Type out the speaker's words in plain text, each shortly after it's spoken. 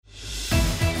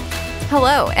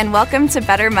Hello, and welcome to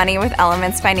Better Money with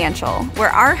Elements Financial, where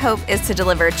our hope is to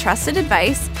deliver trusted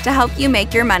advice to help you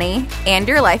make your money and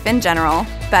your life in general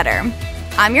better.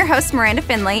 I'm your host, Miranda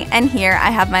Finley, and here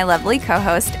I have my lovely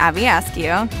co-host, Abby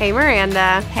Askew. Hey,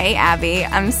 Miranda. Hey, Abby.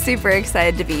 I'm super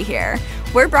excited to be here.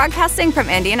 We're broadcasting from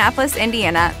Indianapolis,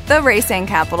 Indiana, the racing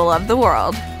capital of the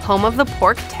world. Home of the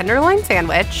pork tenderloin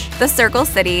sandwich. The Circle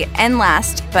City, and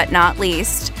last but not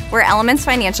least, where Elements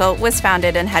Financial was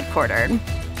founded and headquartered.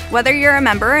 Whether you're a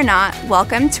member or not,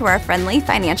 welcome to our friendly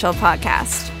financial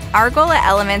podcast. Our goal at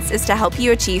Elements is to help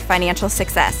you achieve financial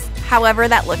success, however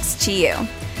that looks to you.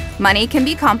 Money can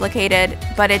be complicated,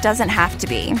 but it doesn't have to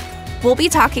be. We'll be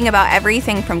talking about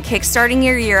everything from kickstarting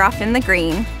your year off in the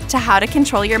green to how to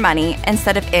control your money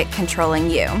instead of it controlling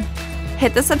you.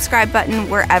 Hit the subscribe button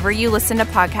wherever you listen to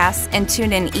podcasts and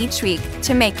tune in each week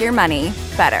to make your money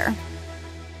better.